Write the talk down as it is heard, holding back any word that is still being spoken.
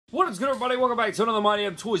What is good, everybody? Welcome back to another My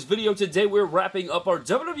Damn Toys video. Today we're wrapping up our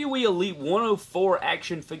WWE Elite 104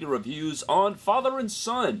 action figure reviews on father and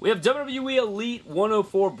son. We have WWE Elite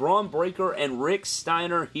 104 Bron Breakker and Rick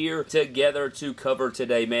Steiner here together to cover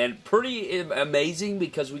today, man. Pretty amazing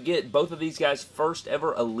because we get both of these guys' first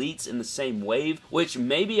ever Elites in the same wave, which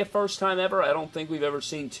may be a first time ever. I don't think we've ever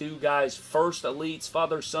seen two guys' first Elites,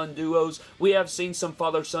 father-son duos. We have seen some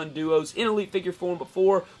father-son duos in Elite figure form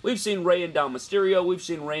before. We've seen Rey and Dom Mysterio. We've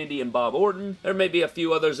seen Randy and Bob Orton. There may be a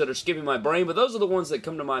few others that are skipping my brain, but those are the ones that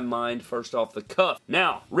come to my mind first off the cuff.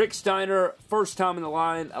 Now, Rick Steiner, first time in the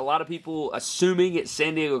line. A lot of people assuming at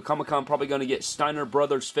San Diego Comic-Con probably going to get Steiner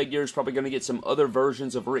Brothers figures, probably going to get some other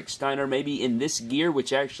versions of Rick Steiner, maybe in this gear,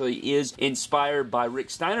 which actually is inspired by Rick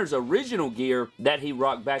Steiner's original gear that he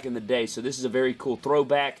rocked back in the day. So this is a very cool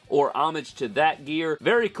throwback or homage to that gear.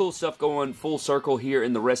 Very cool stuff going full circle here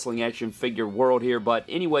in the wrestling action figure world here. But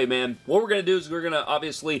anyway, man, what we're going to do is we're going to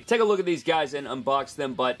obviously take a look at these guys and unbox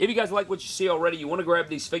them. But if you guys like what you see already, you want to grab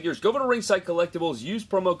these figures, go over to Ringside Collectibles, use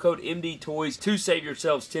promo code MD Toys to save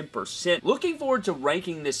yourselves 10%. Looking forward to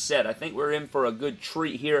ranking this set. I think we're in for a good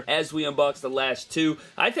treat here as we unbox the last two.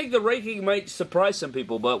 I think the ranking might surprise some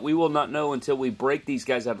people, but we will not know until we break these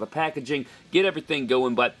guys out of the packaging, get everything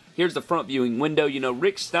going. But here's the front viewing window. You know,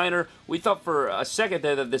 Rick Steiner, we thought for a second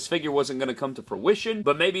there that this figure wasn't going to come to fruition,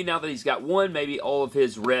 but maybe now that he's got one, maybe all of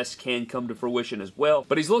his rest can come to fruition as well.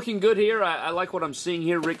 But he's looking good here. I like what I'm seeing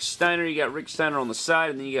here. Rick Steiner, you got Rick Steiner on the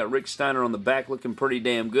side, and then you got Rick Steiner on the back looking pretty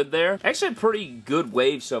damn good there. Actually, a pretty good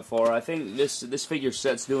wave so far. I think this figure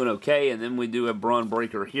set's doing okay, and then we do have Bron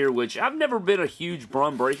Breakker here, which I've never been a huge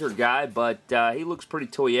Bron Breakker guy, but he looks pretty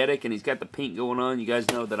toyetic, and he's got the pink going on. You guys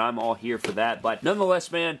know that I'm all here for that, but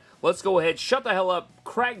nonetheless, man, let's go ahead, shut the hell up,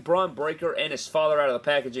 crack Bron Breakker and his father out of the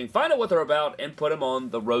packaging, find out what they're about, and put them on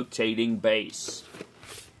the rotating base.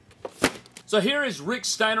 So here is Rick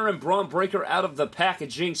Steiner and Bron Breakker out of the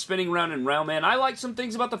packaging, spinning round and round, man. I like some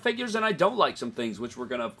things about the figures, and I don't like some things, which we're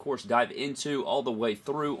going to, of course, dive into all the way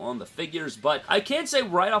through on the figures. But I can say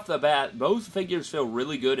right off the bat, both figures feel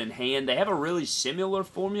really good in hand. They have a really similar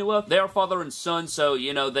formula. They are father and son, so,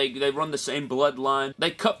 you know, they run the same bloodline.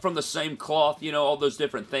 They cut from the same cloth, you know, all those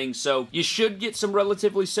different things. So you should get some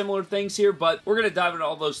relatively similar things here, but we're going to dive into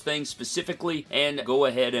all those things specifically and go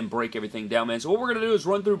ahead and break everything down, man. So what we're going to do is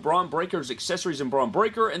run through Bron Breakker's accessories and Bron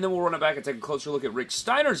Breakker, and then we'll run it back and take a closer look at Rick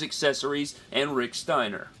Steiner's accessories and Rick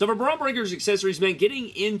Steiner. So for Bron Breakker's accessories, man, getting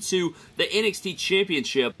into the NXT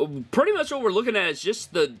Championship, pretty much what we're looking at is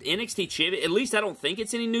just the NXT Champion. At least I don't think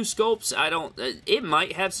it's any new sculpts. It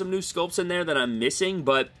might have some new sculpts in there that I'm missing,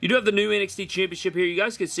 but you do have the new NXT Championship here. You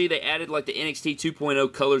guys can see they added like the NXT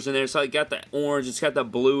 2.0 colors in there. So it got the orange, it's got the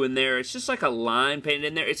blue in there. It's just like a line painted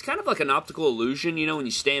in there. It's kind of like an optical illusion, you know, when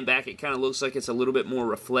you stand back, it kind of looks like it's a little bit more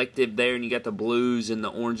reflective there, and you got the blues and the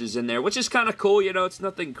oranges in there, which is kind of cool. You know, it's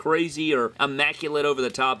nothing crazy or immaculate over the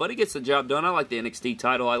top, but it gets the job done. I like the NXT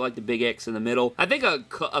title. I like the big X in the middle. I think a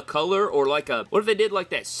color or like a, what if they did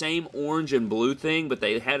like that same orange and blue thing, but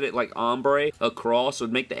they had it like ombre across,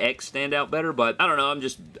 would make the X stand out better. But I don't know. I'm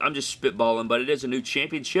just spitballing, but it is a new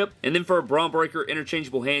championship. And then for Bron Breakker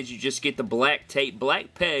interchangeable hands, you just get the black tape,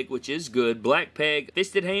 black peg, which is good, black peg,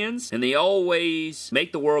 fisted hands, and they always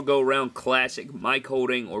make the world go around classic mic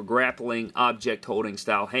holding or grappling object holding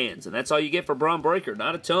style hands. And that's all you get for Bron Breakker.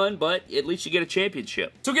 Not a ton, but at least you get a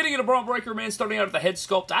championship. So getting into Bron Breakker, man, starting out with the head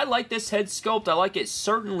sculpt. I like this head sculpt. I like it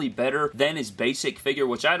certainly better than his basic figure,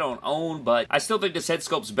 which I don't own, but I still think this head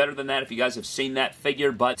sculpt's better than that if you guys have seen that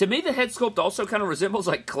figure. But to me, the head sculpt also kind of resembles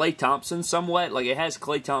like Klay Thompson somewhat. Like it has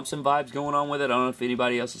Klay Thompson vibes going on with it. I don't know if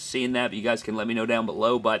anybody else is seeing that, but you guys can let me know down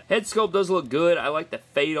below. But head sculpt does look good. I like the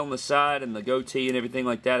fade on the side and the goatee and everything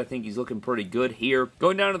like that. I think he's looking pretty good here.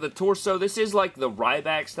 Going down to the torso, this is like the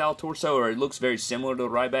Ryback style torso, or it looks very similar to the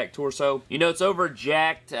Ryback torso. You know, it's over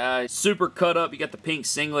jacked, super cut up. You got the pink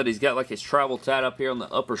singlet. He's got like his travel tied up here on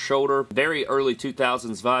the upper shoulder. Very early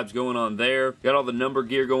 2000s vibes going on there. Got all the number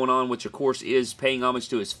gear going on, which of course is paying homage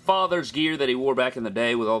to his father's gear that he wore back in the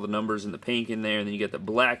day with all the numbers and the pink in there. And then you got the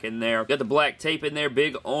black in there. Got the black tape in there.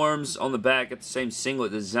 Big arms on the back. Got the same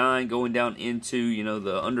singlet design going down into, you know,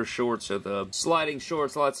 the undershorts or the sliding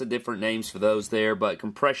shorts. Lots of different names for those there, but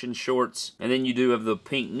compression shorts. And then you do have the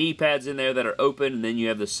pink knee pads in there that are open, and then you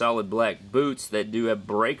have the solid black boots that do have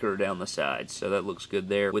Breakker down the sides, so that looks good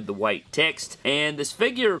there with the white text. And this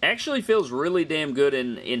figure actually feels really damn good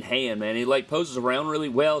in hand, man. He like poses around really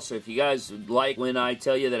well, so if you guys like when I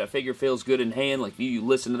tell you that a figure feels good in hand, like you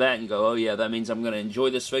listen to that and you go, oh yeah, that means I'm going to enjoy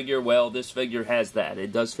this figure. Well, this figure has that.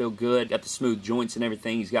 It does feel good. Got the smooth joints and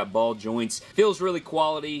everything. He's got ball joints. Feels really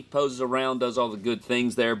quality. Poses around, does all the good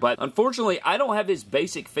things there, but unfortunately, I don't have his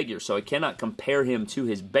basic figure so I cannot compare him to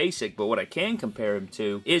his basic, but what I can compare him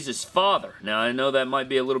to is his father. Now, I know that might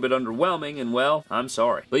be a little bit underwhelming, and well, I'm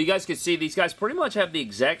sorry. But you guys can see these guys pretty much have the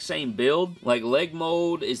exact same build. Like, leg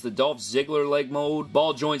mold is the Dolph Ziggler leg mold.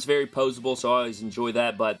 Ball joint's very posable, so I always enjoy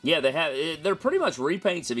that. But yeah, they're pretty much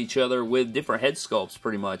repaints of each other with different head sculpts,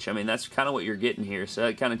 pretty much. I mean, that's kind of what you're getting here. So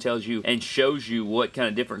that kind of tells you and shows you what kind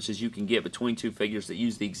of differences you can get between two figures that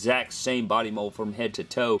use the exact same body mold from head to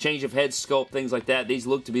toe. Change of head sculpt, things like that. These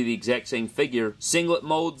look to be the exact same figure. Singlet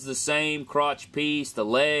mold's the same, crotch piece, the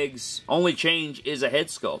legs. Only change is a head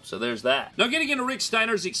sculpt, so there's that. Now, getting into Rick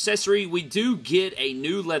Steiner's accessory, we do get a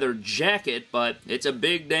new leather jacket, but it's a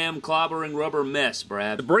big damn clobbering rubber mess,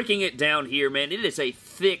 Brad. Breaking it down here, man, it is a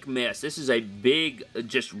thick mess. This is a big,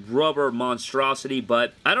 just rubber monstrosity,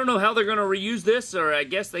 but I don't know how they're going to reuse this, or I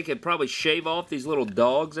guess they could probably shave off these little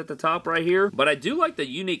dogs at the top right here, but I do like the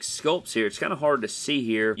unique sculpts here. It's kind of hard to see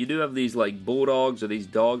here. You do have these like bulldogs or these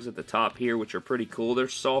dogs at the top here, which are pretty cool. They're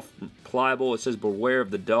soft and pliable. It says beware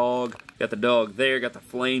of the dog. Got the dog there, got the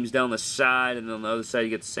flames down the side, and on the other side you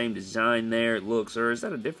get the same design there. It looks, or is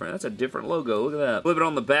that a different, that's a different logo. Look at that. Flip it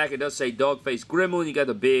on the back, it does say Dogface Gremlin. You got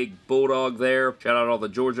the big bulldog there. Shout out all the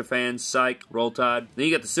Georgia fans. Psych, Roll Tide. Then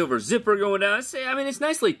you got the silver zipper going down. I mean, it's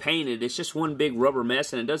nicely painted. It's just one big rubber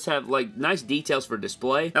mess, and it does have, like, nice details for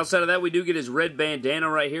display. Outside of that, we do get his red bandana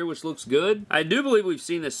right here, which looks good. I do believe we've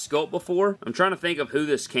seen this sculpt before. I'm trying to think of who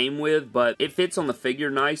this came with, but it fits on the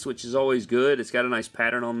figure nice, which is always good. It's got a nice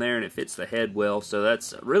pattern on there, and it fits the head well, so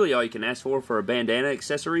that's really all you can ask for a bandana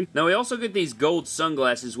accessory. Now, we also get these gold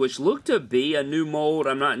sunglasses, which look to be a new mold.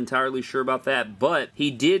 I'm not entirely sure about that, but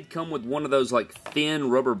he did come with one of those, like, thin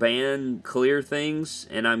rubber band clear things,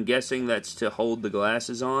 and I'm guessing that's to hold the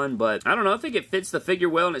glasses on, but I don't know. I think it fits the figure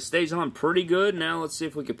well, and it stays on pretty good. Now, let's see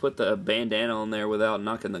if we can put the bandana on there without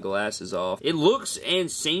knocking the glasses off. It looks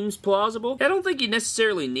and seems plausible. I don't think you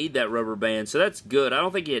necessarily need that rubber band, so that's good. I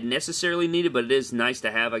don't think you necessarily need it, but it is nice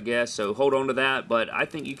to have, I guess, so hold on to that, but I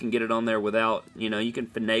think you can get it on there without, you know, you can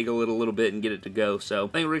finagle it a little bit and get it to go, so I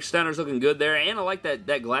think Rick Steiner's looking good there, and I like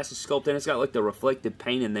that glasses sculpt, and it's got like the reflective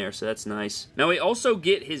paint in there, so that's nice. Now, we also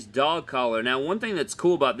get his dog collar. Now, one thing that's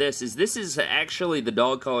cool about this is actually the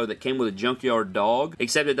dog collar that came with a Junkyard Dog,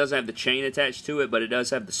 except it doesn't have the chain attached to it, but it does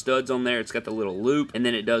have the studs on there. It's got the little loop, and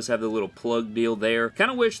then it does have the little plug deal there. Kind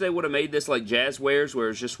of wish they would have made this like Jazz wears, where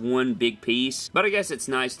it's just one big piece, but I guess it's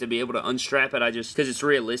nice to be able to unstrap it, because it's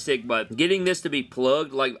realistic, but getting this to be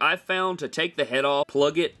plugged, like I found to take the head off,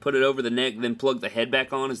 plug it, put it over the neck, then plug the head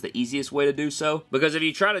back on is the easiest way to do so, because if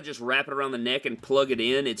you try to just wrap it around the neck and plug it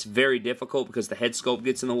in, it's very difficult because the head sculpt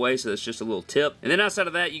gets in the way, so that's just a little tip. And then outside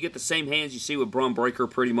of that, you get the same hands you see with Bron Breakker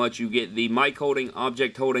pretty much. You get the mic holding,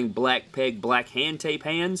 object holding, black peg, black hand tape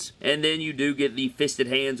hands, and then you do get the fisted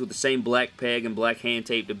hands with the same black peg and black hand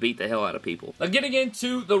tape to beat the hell out of people. Now, getting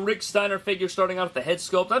into the Rick Steiner figure, starting out with the head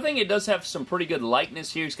sculpt, I think it does have some pretty good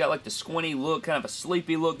likeness here. He's got like the squinty look, kind of a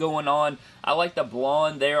sleepy look going on. I like the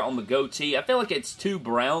blonde there on the goatee. I feel like it's too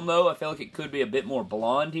brown, though. I feel like it could be a bit more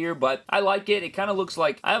blonde here, but I like it. It kind of looks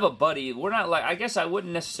like, I have a buddy, we're not like, I guess I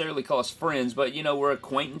wouldn't necessarily call us friends, but, you know, we're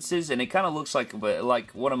acquaintances, and it kind of looks like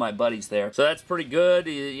one of my buddies there. So that's pretty good.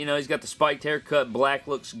 You know, he's got the spiked haircut. Black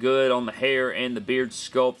looks good on the hair and the beard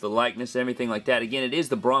sculpt, the likeness, everything like that. Again, it is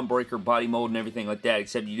the Bron Breakker body mold and everything like that,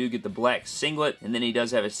 except you do get the black singlet, and then he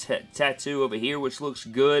does have a tattoo over here, which looks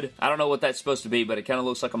good. I don't know what that's supposed to be, but it kind of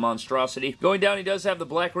looks like a monstrosity. Going down, he does have the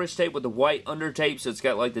black wrist tape with the white under tape, so it's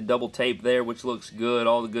got like the double tape there, which looks good.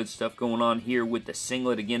 All the good stuff going on here with the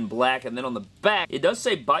singlet, again, black. And then on the back, it does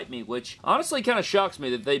say Bite Me, which honestly kind of shocks me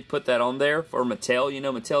that they'd put that on there for Mattel. You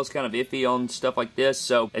know, Mattel's kind of iffy on stuff like this,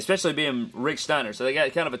 so especially being Rick Steiner. So they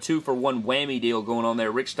got kind of a 2-for-1 whammy deal going on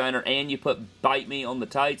there. Rick Steiner, and you put Bite Me on the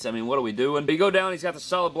tights. I mean, what are we doing? But you go down, he's got the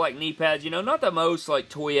solid black knee pads. You know, not the most like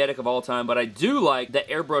toyetic of all time, but I do like the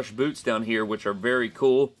airbrush boots down here, which are very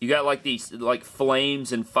cool. You got like these like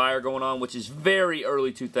flames and fire going on, which is very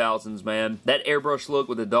early 2000s, man. That airbrush look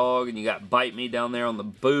with the dog, and you got Bite Me down there on the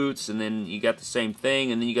boots, and then you got the same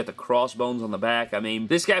thing, and then you got the crossbones on the back. I mean,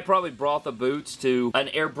 this guy probably brought the boots to an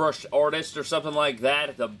airbrush artist or something like that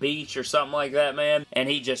at the beach or something like that, man, and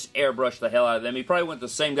he just airbrushed the hell out of them. He probably went to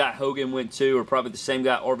the same guy Hogan went to, or probably the same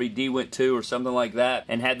guy RVD went to, or something like that,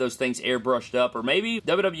 and had those things airbrushed up, or maybe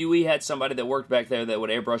WWE had somebody that worked back there that would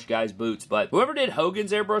airbrush airbrush guy's boots, but whoever did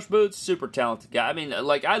Hogan's airbrush boots, super talented guy. I mean,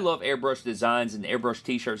 like, I love airbrush designs and airbrush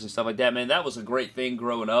t-shirts and stuff like that, man. That was a great thing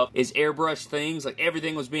growing up, is airbrush things. Like,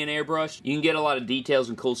 everything was being airbrushed. You can get a lot of details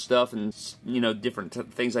and cool stuff and, you know, different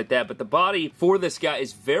things like that, but the body for this guy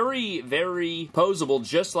is very, very posable,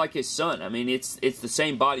 just like his son. I mean, it's the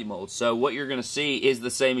same body mold, so what you're going to see is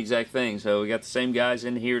the same exact thing. So we got the same guys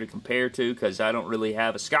in here to compare to, because I don't really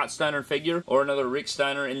have a Scott Steiner figure or another Rick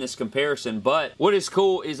Steiner in this comparison, but what is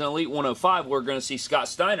cool is in Elite 105, we're going to see Scott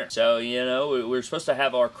Steiner. So, you know, we're supposed to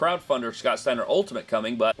have our crowdfunder Scott Steiner Ultimate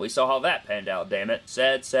coming, but we saw how that panned out, damn it.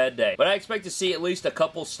 Sad, sad day. But I expect to see at least a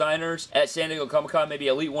couple Steiners at San Diego Comic-Con, maybe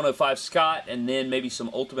Elite 105 Scott, and then maybe some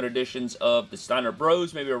Ultimate editions of the Steiner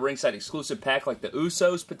Bros, maybe a ringside exclusive pack like the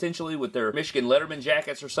Usos, potentially, with their Michigan Letterman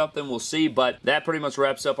jackets or something. We'll see, but that pretty much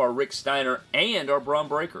wraps up our Rick Steiner and our Bron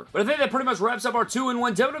Breakker. But I think that pretty much wraps up our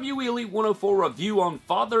 2-in-1 WWE Elite 104 review on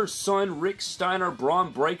father-son Rick Steiner,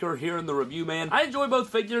 Bron Breakker here in the review, man. I enjoy both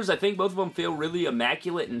figures. I think both of them feel really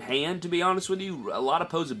immaculate in hand, to be honest with you. A lot of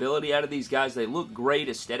posability out of these guys. They look great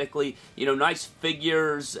aesthetically. You know, nice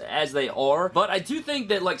figures as they are. But I do think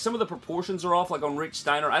that, like, some of the proportions are off, like on Rick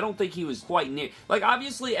Steiner. I don't think he was quite near. Like,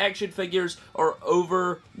 obviously, action figures are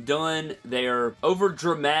overdone. They're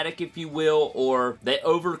over-dramatic, if you will, or they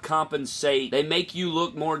overcompensate. They make you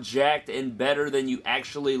look more jacked and better than you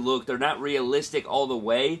actually look. They're not realistic all the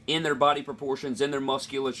way in their body proportions, in their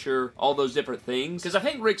musculature, all those different things. Because I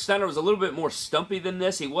think Rick Steiner was a little bit more stumpy than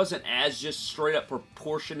this. He wasn't as just straight up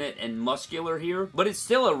proportionate and muscular here, but it's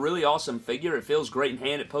still a really awesome figure. It feels great in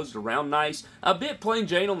hand. It posed around nice. A bit plain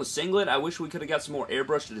Jane on the singlet. I wish we could have got some more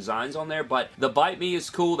airbrushed designs on there, but the Bite Me is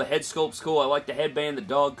cool. The head sculpt's cool. I like the headband, the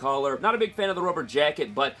dog collar. Not a big fan of the rubber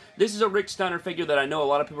jacket, but this is a Rick Steiner figure that I know a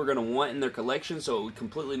lot of people are going to want in their collection, so it would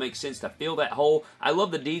completely make sense to fill that hole. I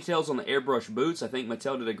love the details on the airbrush boots. I think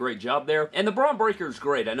Mattel did a great job there. And the Bron Breakker is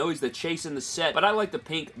great. I know he's the chase in the set, but I like the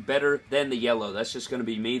pink better than the yellow. That's just going to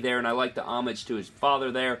be me there, and I like the homage to his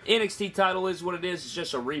father there. NXT title is what it is. It's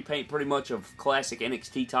just a repaint pretty much of classic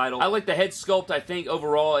NXT title. I like the head sculpt. I think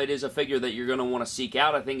overall it is a figure that you're going to want to seek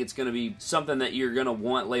out. I think it's going to be something that you're going to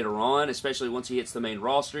want later on, especially once he hits the main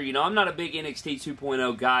roster. You know, I'm not a big NXT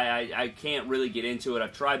 2.0 guy. I can't really get into it.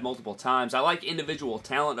 I've tried multiple times. I like individual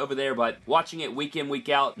talent over there, but watching it week in, week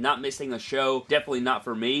out, not missing a show, definitely not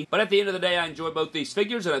for me. But at the end of the day, I enjoy both these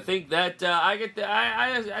figures, and I think that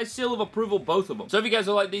I seal of approval both of them. So if you guys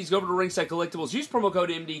would like these, go over to Ringside Collectibles. Use promo code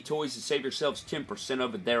MD Toys to save yourselves 10%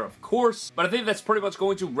 over there, of course. But I think that's pretty much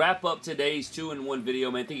going to wrap up today's 2-in-1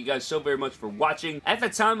 video, man. Thank you guys so very much for watching. At the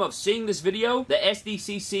time of seeing this video, the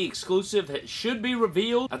SDCC exclusive should be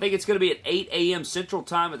revealed. I think it's going to be at 8 a.m. Central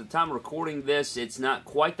Time. At the time of recording this, it's not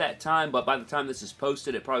quite that time, but by the time this is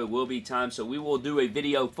posted, it probably will be time. So we will do a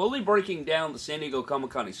video fully breaking down the San Diego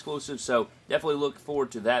Comic-Con exclusive. So definitely look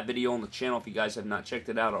forward to that video on the channel if you guys have not checked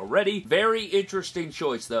it out already. Very interesting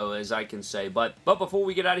choice, though, as I can say. But before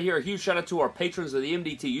we get out of here, a huge shout out to our patrons of the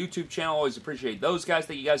MDT YouTube channel. Always appreciate those guys.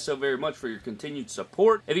 Thank you guys so very much for your continued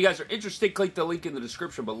support. If you guys are interested, click the link in the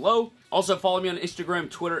description below. Also, follow me on Instagram,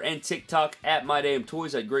 Twitter, and TikTok at My Damn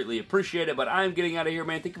Toys. I'd greatly appreciate it. But I am getting out of here,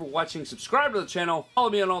 man. Thank you for watching. Subscribe to the channel. Follow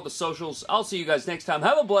me on all the socials. I'll see you guys next time.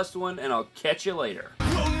 Have a blessed one, and I'll catch you later.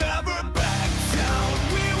 We'll never